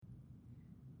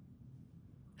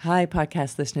Hi,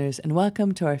 podcast listeners, and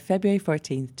welcome to our February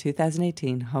 14th,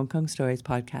 2018 Hong Kong Stories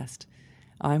podcast.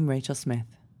 I'm Rachel Smith.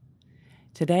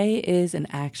 Today is an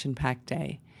action-packed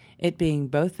day, it being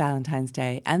both Valentine's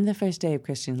Day and the first day of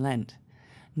Christian Lent.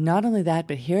 Not only that,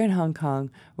 but here in Hong Kong,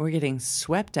 we're getting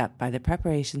swept up by the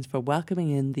preparations for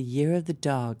welcoming in the Year of the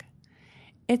Dog.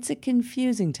 It's a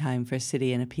confusing time for a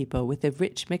city and a people with a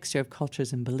rich mixture of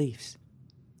cultures and beliefs.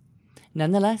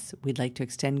 Nonetheless, we'd like to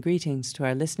extend greetings to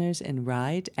our listeners in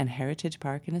Ryde and Heritage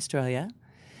Park in Australia,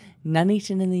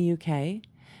 Nuneaton in the UK,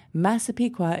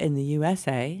 Massapequa in the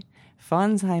USA,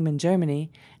 Fonsheim in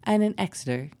Germany, and in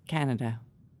Exeter, Canada.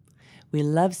 We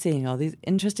love seeing all these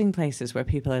interesting places where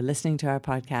people are listening to our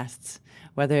podcasts,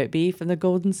 whether it be from the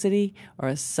Golden City or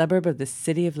a suburb of the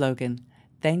city of Logan.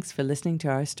 Thanks for listening to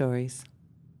our stories.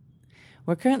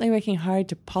 We're currently working hard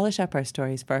to polish up our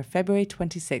stories for our February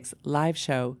 26th live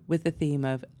show with the theme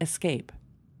of Escape.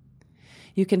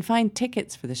 You can find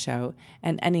tickets for the show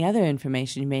and any other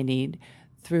information you may need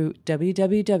through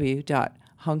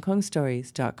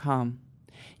www.hongkongstories.com.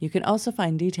 You can also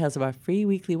find details of our free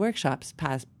weekly workshops,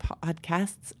 past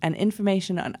podcasts, and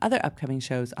information on other upcoming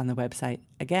shows on the website.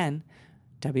 Again,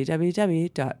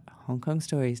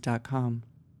 www.hongkongstories.com.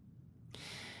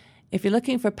 If you're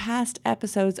looking for past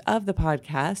episodes of the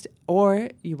podcast or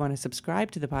you want to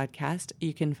subscribe to the podcast,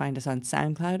 you can find us on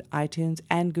SoundCloud, iTunes,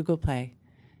 and Google Play.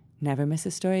 Never miss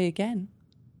a story again.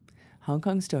 Hong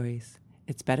Kong Stories.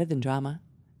 It's better than drama.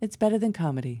 It's better than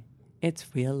comedy.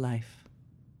 It's real life.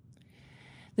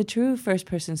 The true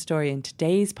first-person story in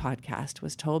today's podcast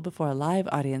was told before a live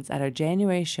audience at our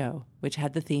January show, which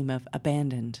had the theme of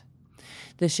Abandoned.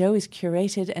 The show is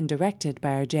curated and directed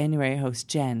by our January host,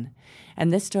 Jen,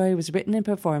 and this story was written and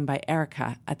performed by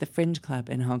Erica at the Fringe Club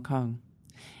in Hong Kong.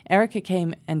 Erica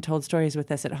came and told stories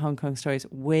with us at Hong Kong Stories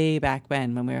way back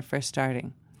when we were first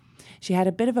starting. She had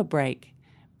a bit of a break,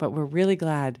 but we're really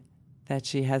glad that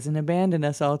she hasn't abandoned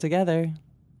us altogether.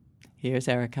 Here's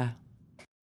Erica.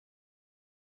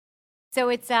 So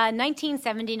it's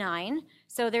 1979,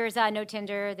 so there's no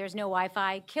Tinder, there's no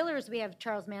Wi-Fi. Killers, we have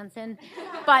Charles Manson,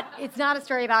 but it's not a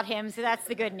story about him, so that's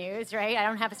the good news, right? I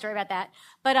don't have a story about that.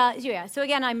 But so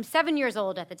again, I'm 7 years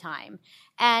old at the time.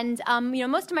 And,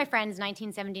 most of my friends in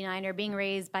 1979 are being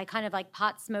raised by kind of like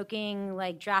pot-smoking,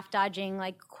 like draft-dodging,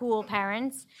 like cool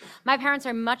parents. My parents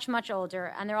are much, much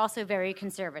older, and they're also very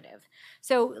conservative.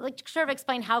 So like to sort of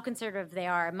explain how conservative they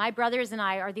are, my brothers and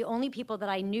I are the only people that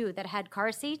I knew that had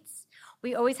car seats.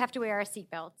 We always have to wear our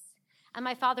seatbelts. And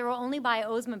my father will only buy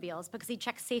Oldsmobiles because he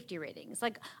checks safety ratings.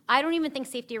 Like, I don't even think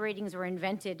safety ratings were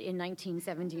invented in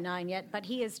 1979 yet, but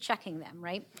he is checking them,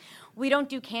 right? We don't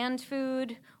do canned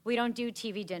food. We don't do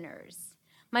TV dinners.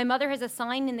 My mother has a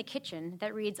sign in the kitchen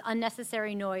that reads,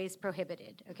 "Unnecessary noise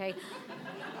prohibited," okay?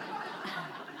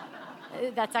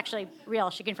 That's actually real.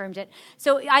 She confirmed it.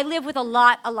 So I live with a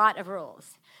lot of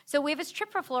rules. So we have this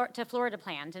trip to Florida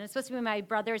planned, and it's supposed to be my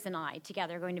brothers and I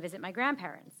together going to visit my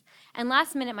grandparents. And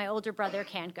last minute, my older brother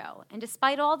can't go. And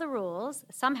despite all the rules,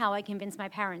 somehow I convinced my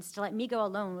parents to let me go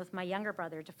alone with my younger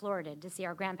brother to Florida to see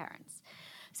our grandparents.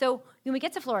 So when we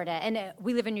get to Florida, and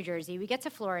we live in New Jersey, we get to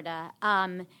Florida,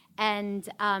 and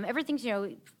everything's,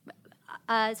 sort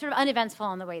of uneventful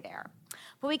on the way there.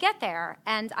 But we get there,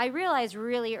 and I realized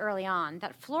really early on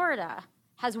that Florida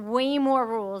has way more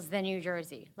rules than New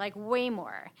Jersey, like way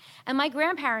more. And my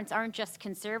grandparents aren't just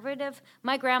conservative.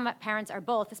 My grandparents are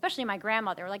both, especially my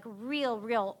grandmother, like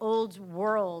real old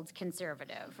world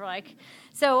conservative.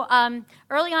 So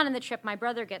early on in the trip, my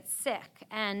brother gets sick,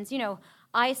 and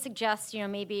I suggest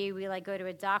maybe we go to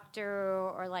a doctor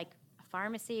or a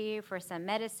pharmacy for some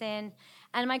medicine.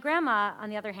 And my grandma, on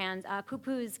the other hand,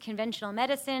 poo-poos conventional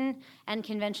medicine and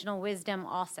conventional wisdom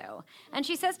also. And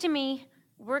she says to me,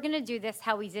 "We're going to do this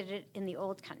how we did it in the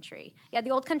old country." Yeah,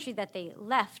 the old country that they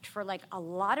left for a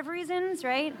lot of reasons,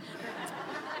 right?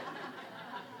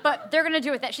 But they're going to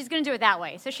do it she's going to do it that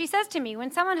way. So she says to me,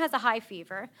 when someone has a high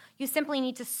fever, you simply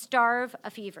need to starve a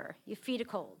fever. You feed a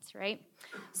cold, right?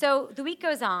 So the week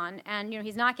goes on, and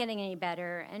he's not getting any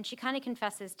better, and she kind of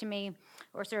confesses to me,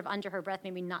 or sort of under her breath,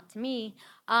 maybe not to me,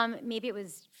 maybe it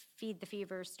was feed the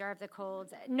fever, starve the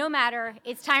colds. No matter,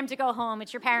 it's time to go home.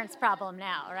 It's your parents' problem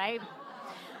now, right?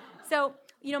 So,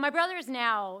 my brother is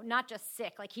now not just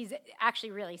sick, he's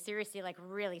actually really seriously,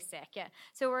 really sick, yeah.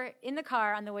 So we're in the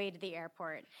car on the way to the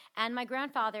airport, and my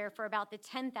grandfather, for about the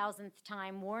 10,000th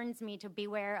time, warns me to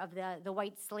beware of the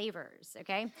white slavers,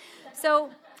 okay?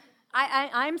 So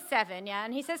I'm 7, yeah,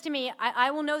 and he says to me, I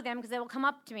will know them because they will come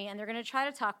up to me, and they're going to try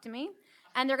to talk to me,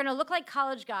 and they're going to look like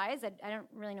college guys. I don't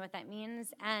really know what that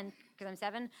means, and because I'm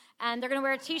 7, and they're going to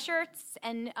wear T-shirts,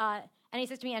 and he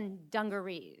says to me, and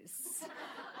dungarees.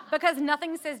 because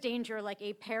nothing says danger like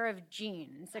a pair of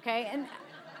jeans, okay?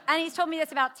 And he's told me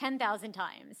this about 10,000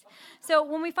 times. So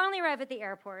when we finally arrive at the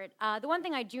airport, the one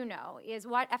thing I do know is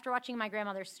after watching my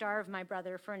grandmother starve my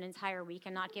brother for an entire week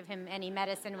and not give him any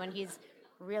medicine when he's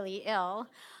really ill,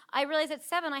 I realize at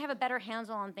 7 I have a better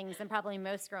handle on things than probably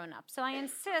most grown-ups. So I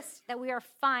insist that we are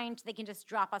fine. They can just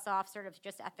drop us off sort of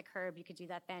just at the curb. You could do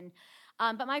that then.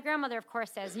 But my grandmother, of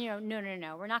course, says, no,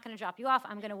 we're not going to drop you off.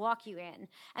 I'm going to walk you in.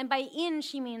 And by in,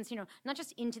 she means, not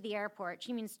just into the airport.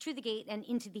 She means to the gate and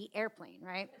into the airplane,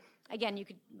 right? Again, you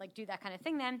could do that kind of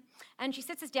thing then. And she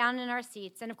sits us down in our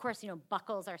seats and, of course,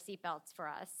 buckles our seatbelts for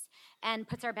us and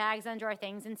puts our bags under our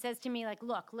things and says to me,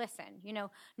 look, listen, no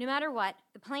matter what,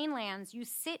 the plane lands, you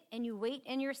sit and you wait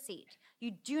in your seat.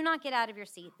 You do not get out of your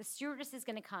seat. The stewardess is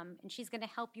going to come and she's going to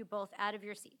help you both out of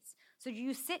your seats. So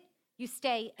you sit, you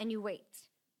stay, and you wait.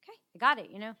 Okay, I got it,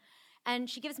 And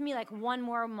she gives me one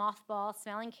more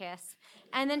mothball-smelling kiss,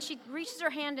 and then she reaches her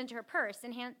hand into her purse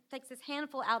and takes this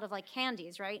handful out of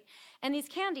candies, right? And these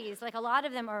candies, a lot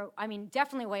of them are,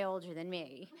 definitely way older than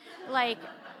me.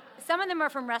 Some of them are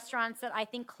from restaurants that I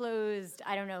think closed,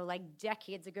 I don't know,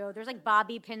 decades ago. There's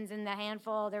bobby pins in the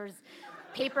handful. There's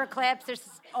paper clips. There's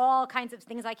all kinds of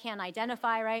things I can't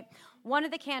identify, right? One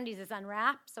of the candies is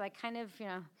unwrapped, so I kind of,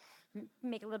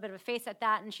 make a little bit of a face at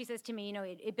that, and she says to me,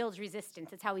 it builds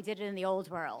resistance. It's how we did it in the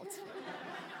old world.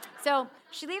 So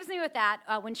she leaves me with that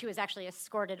when she was actually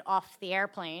escorted off the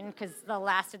airplane because the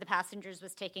last of the passengers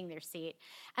was taking their seat.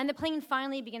 And the plane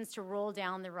finally begins to roll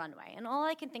down the runway. And all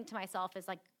I can think to myself is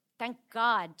thank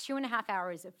God, 2.5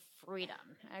 hours of freedom,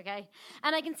 okay?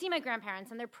 And I can see my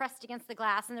grandparents, and they're pressed against the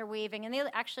glass, and they're waving, and they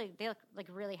look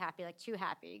really happy, too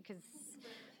happy, because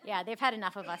yeah, they've had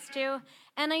enough of us too.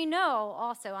 And I know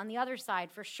also on the other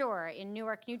side, for sure, in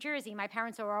Newark, New Jersey, my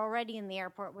parents are already in the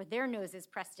airport with their noses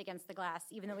pressed against the glass,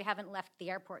 even though we haven't left the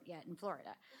airport yet in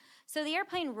Florida. So the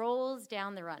airplane rolls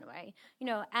down the runway,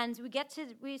 and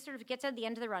we sort of get to the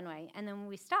end of the runway, and then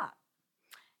we stop.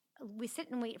 We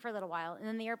sit and wait for a little while, and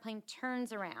then the airplane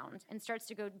turns around and starts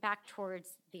to go back towards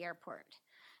the airport.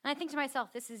 And I think to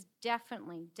myself, this is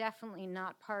definitely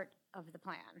not part of the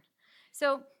plan.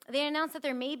 So they announced that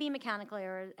there may be mechanical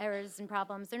errors and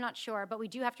problems. They're not sure, but we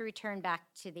do have to return back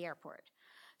to the airport.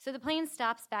 So the plane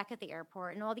stops back at the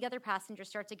airport, and all the other passengers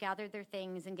start to gather their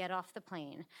things and get off the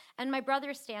plane. And my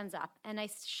brother stands up, and I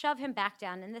shove him back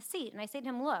down in the seat, and I say to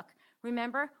him, look,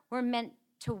 remember, we're meant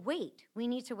to wait. We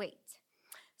need to wait.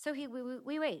 So we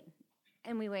wait,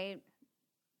 and we wait,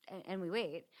 and we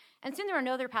wait. And soon there are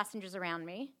no other passengers around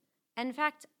me. And in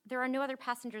fact, there are no other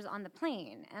passengers on the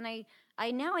plane. And I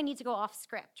need to go off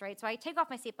script, right? So I take off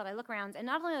my seatbelt, I look around, and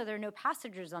not only are there no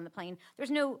passengers on the plane,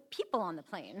 there's no people on the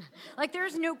plane.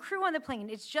 There's no crew on the plane.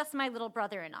 It's just my little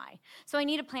brother and I. So I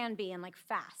need a plan B and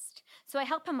fast. So I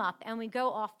help him up, and we go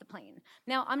off the plane.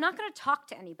 Now, I'm not going to talk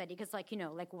to anybody because,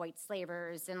 white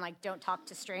slavers and, don't talk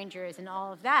to strangers and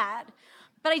all of that.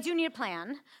 But I do need a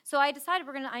plan. So I decided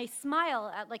I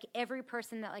smile at every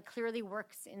person that clearly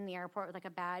works in the airport with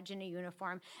a badge and a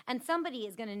uniform. And somebody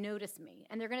is going to notice me.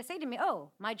 And they're going to say to me,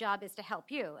 oh, my job is to help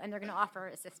you. And they're going to offer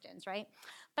assistance, right?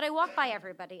 But I walk by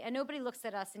everybody, and nobody looks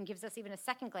at us and gives us even a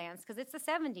second glance because it's the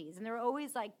 70s. And there are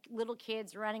always little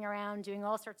kids running around doing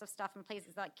all sorts of stuff in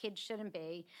places that kids shouldn't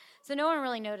be. So no one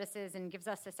really notices and gives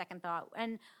us a second thought.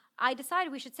 And I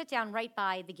decided we should sit down right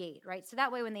by the gate, right? So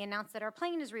that way when they announce that our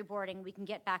plane is reboarding, we can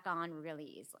get back on really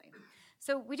easily.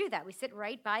 So we do that. We sit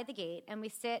right by the gate, and we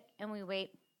sit, and we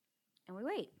wait, and we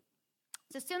wait.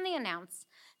 So soon they announce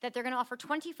that they're going to offer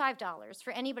 $25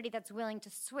 for anybody that's willing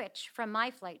to switch from my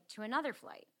flight to another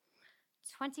flight.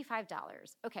 $25.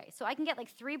 Okay, so I can get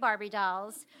 3 Barbie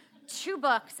dolls, 2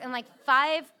 books, and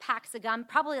 5 packs of gum,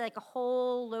 probably a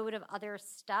whole load of other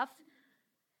stuff.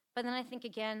 But then I think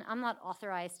again, I'm not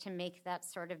authorized to make that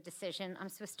sort of decision. I'm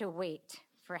supposed to wait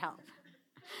for help.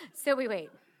 So we wait,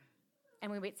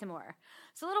 and we wait some more.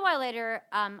 So a little while later,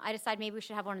 I decide maybe we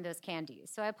should have one of those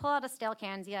candies. So I pull out a stale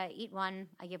candy, I eat one,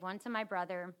 I give one to my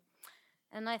brother,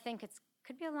 and I think it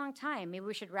could be a long time. Maybe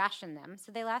we should ration them.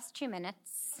 So they last 2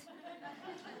 minutes.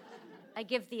 I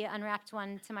give the unwrapped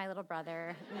one to my little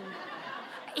brother.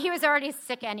 He was already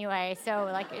sick anyway, so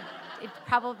it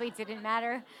probably didn't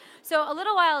matter. So a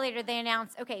little while later, they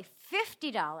announced, okay,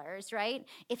 $50, right,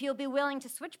 if you'll be willing to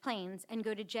switch planes and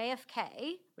go to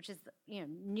JFK, which is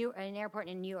an airport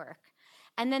in New York,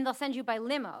 and then they'll send you by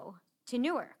limo to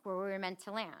Newark, where we were meant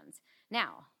to land.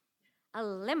 Now, a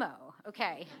limo,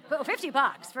 okay, but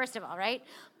 $50, first of all, right?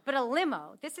 But a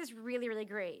limo, this is really, really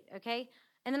great, okay?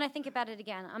 And then I think about it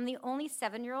again. I'm the only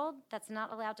 7-year-old that's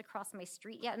not allowed to cross my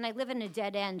street yet, and I live in a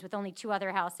dead end with only 2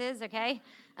 other houses, okay?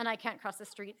 And I can't cross the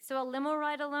street. So a limo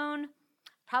ride alone,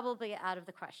 probably out of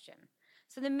the question.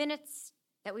 So the minutes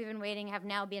that we've been waiting have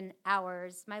now been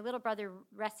hours. My little brother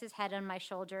rests his head on my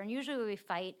shoulder, and usually we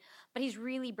fight, but he's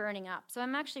really burning up. So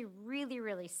I'm actually really,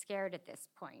 really scared at this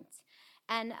point.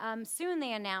 And soon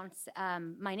they announce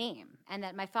my name and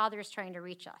that my father is trying to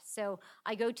reach us. So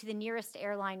I go to the nearest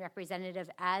airline representative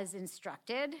as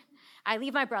instructed. I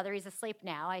leave my brother. He's asleep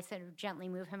now. I sort of gently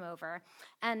move him over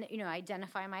and,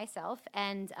 identify myself.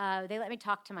 And they let me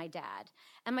talk to my dad.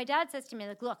 And my dad says to me,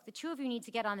 like, look, the two of you need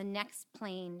to get on the next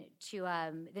plane to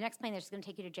the next plane that's going to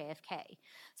take you to JFK.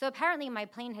 So apparently my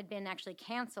plane had been actually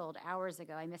canceled hours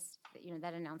ago. I missed,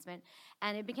 that announcement.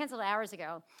 And it had been canceled hours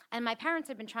ago. And my parents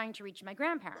had been trying to reach my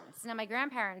grandparents. Now, my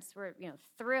grandparents were,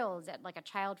 thrilled at like a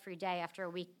child-free day after a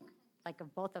week, like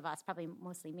of both of us, probably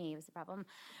mostly me was the problem.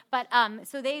 But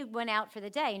so they went out for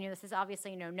the day. This is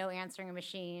obviously, no answering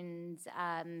machines,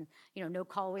 no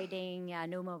call waiting,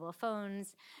 no mobile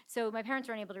phones. So my parents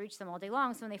weren't able to reach them all day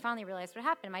long. So when they finally realized what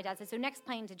happened, my dad said, so next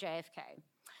plane to JFK.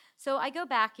 So I go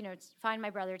back, to find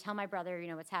my brother, tell my brother,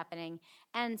 what's happening.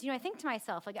 And, I think to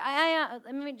myself, like,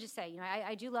 let me just say,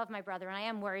 I do love my brother, and I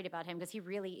am worried about him because he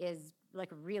really is, like,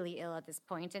 really ill at this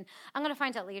point. And I'm going to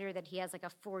find out later that he has, like, a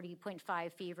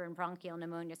 40.5 fever and bronchial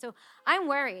pneumonia. So I'm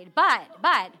worried. But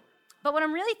what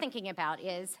I'm really thinking about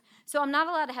is, so I'm not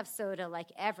allowed to have soda, like,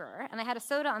 ever. And I had a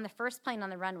soda on the first plane on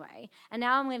the runway. And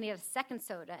now I'm going to get a second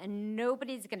soda, and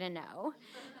nobody's going to know.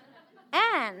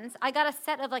 And I got a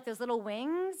set of, like, those little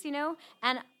wings,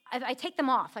 and I take them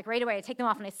off, like, right away. I take them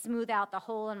off, and I smooth out the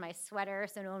hole in my sweater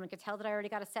so no one could tell that I already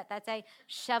got a set that day,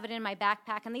 shove it in my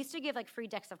backpack. And they used to give, like, free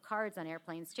decks of cards on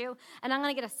airplanes, too. And I'm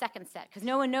going to get a second set because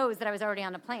no one knows that I was already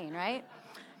on a plane, right?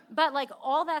 But, like,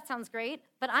 all that sounds great,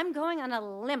 but I'm going on a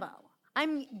limo.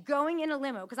 I'm going in a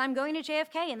limo because I'm going to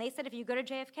JFK, and they said if you go to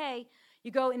JFK,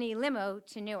 you go in a limo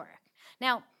to Newark.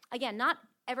 Now, again, not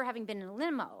ever having been in a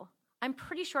limo, I'm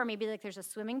pretty sure maybe like there's a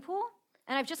swimming pool,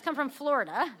 and I've just come from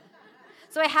Florida,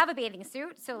 so I have a bathing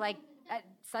suit, so like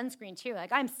sunscreen too,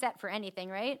 like I'm set for anything,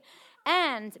 right?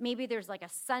 And maybe there's like a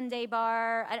sundae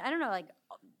bar, I don't know, like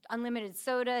unlimited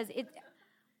sodas.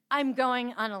 I'm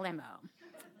going on a limo.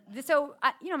 So,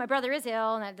 my brother is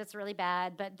ill, and that's really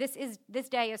bad, but this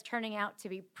day is turning out to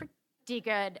be pretty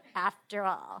good after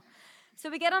all. So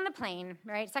we get on the plane,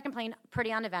 right? Second plane,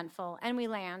 pretty uneventful, and we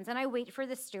land. And I wait for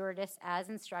the stewardess as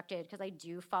instructed because I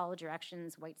do follow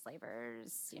directions, white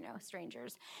slavers,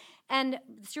 strangers. And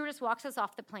the stewardess walks us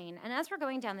off the plane. And as we're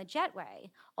going down the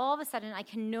jetway, all of a sudden I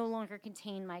can no longer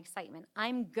contain my excitement.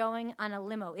 I'm going on a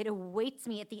limo. It awaits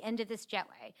me at the end of this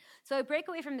jetway. So I break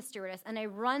away from the stewardess and I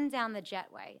run down the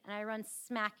jetway, and I run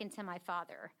smack into my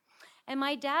father. And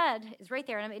my dad is right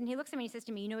there, and he looks at me and he says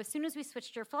to me, as soon as we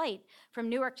switched your flight from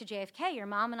Newark to JFK, your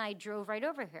mom and I drove right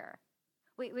over here.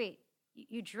 Wait,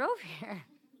 you drove here?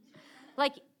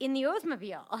 Like in the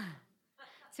Oldsmobile?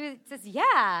 So he says,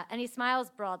 yeah, and he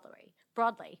smiles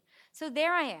broadly. So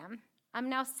there I am. I'm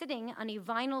now sitting on a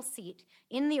vinyl seat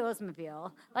in the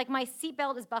Oldsmobile, like my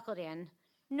seatbelt is buckled in,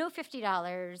 no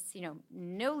 $50,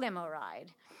 no limo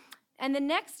ride. And the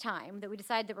next time that we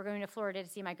decide that we're going to Florida to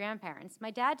see my grandparents, my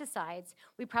dad decides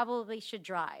we probably should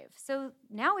drive. So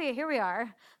now here we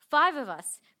are, 5 of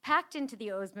us packed into the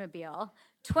Oldsmobile,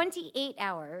 28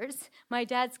 hours, my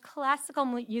dad's classical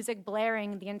music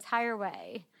blaring the entire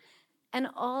way. And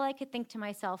all I could think to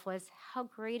myself was how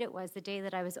great it was the day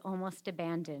that I was almost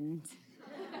abandoned.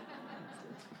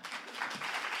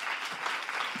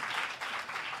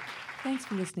 Thanks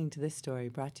for listening to this story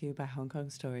brought to you by Hong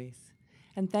Kong Stories.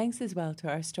 And thanks as well to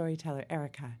our storyteller,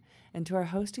 Erica, and to our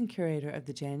host and curator of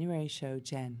the January show,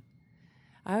 Jen.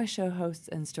 Our show hosts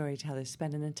and storytellers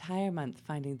spend an entire month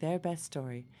finding their best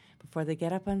story before they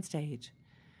get up on stage.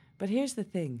 But here's the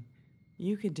thing,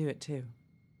 you can do it too.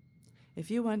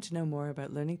 If you want to know more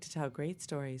about learning to tell great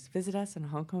stories, visit us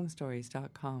on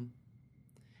hongkongstories.com.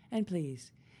 And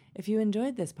please, if you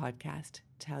enjoyed this podcast,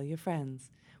 tell your friends.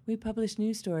 We publish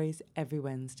new stories every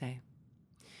Wednesday.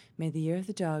 May the year of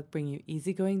the dog bring you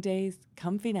easygoing days,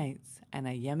 comfy nights, and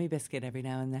a yummy biscuit every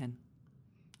now and then.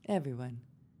 Everyone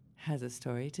has a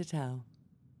story to tell.